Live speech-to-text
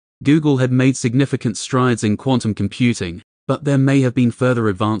Google had made significant strides in quantum computing, but there may have been further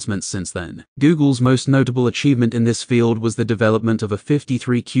advancements since then. Google's most notable achievement in this field was the development of a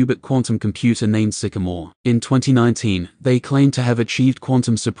 53-qubit quantum computer named Sycamore. In 2019, they claimed to have achieved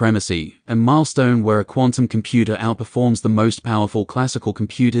quantum supremacy, a milestone where a quantum computer outperforms the most powerful classical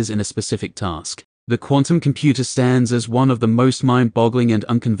computers in a specific task. The quantum computer stands as one of the most mind-boggling and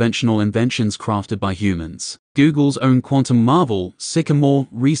unconventional inventions crafted by humans. Google's own quantum marvel, Sycamore,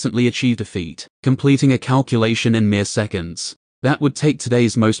 recently achieved a feat, completing a calculation in mere seconds. That would take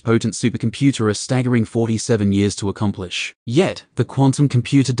today's most potent supercomputer a staggering 47 years to accomplish. Yet, the quantum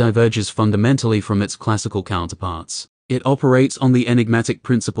computer diverges fundamentally from its classical counterparts. It operates on the enigmatic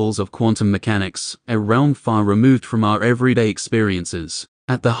principles of quantum mechanics, a realm far removed from our everyday experiences.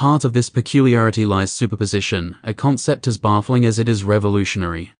 At the heart of this peculiarity lies superposition, a concept as baffling as it is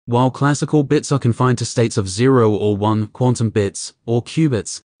revolutionary. While classical bits are confined to states of 0 or 1, quantum bits, or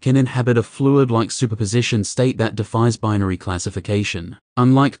qubits, can inhabit a fluid-like superposition state that defies binary classification.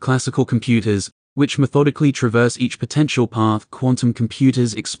 Unlike classical computers, which methodically traverse each potential path, quantum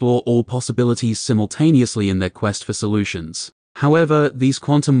computers explore all possibilities simultaneously in their quest for solutions. However, these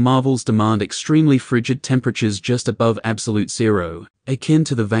quantum marvels demand extremely frigid temperatures just above absolute zero, akin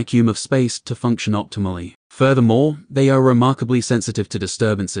to the vacuum of space, to function optimally. Furthermore, they are remarkably sensitive to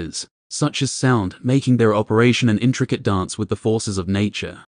disturbances, such as sound, making their operation an intricate dance with the forces of nature.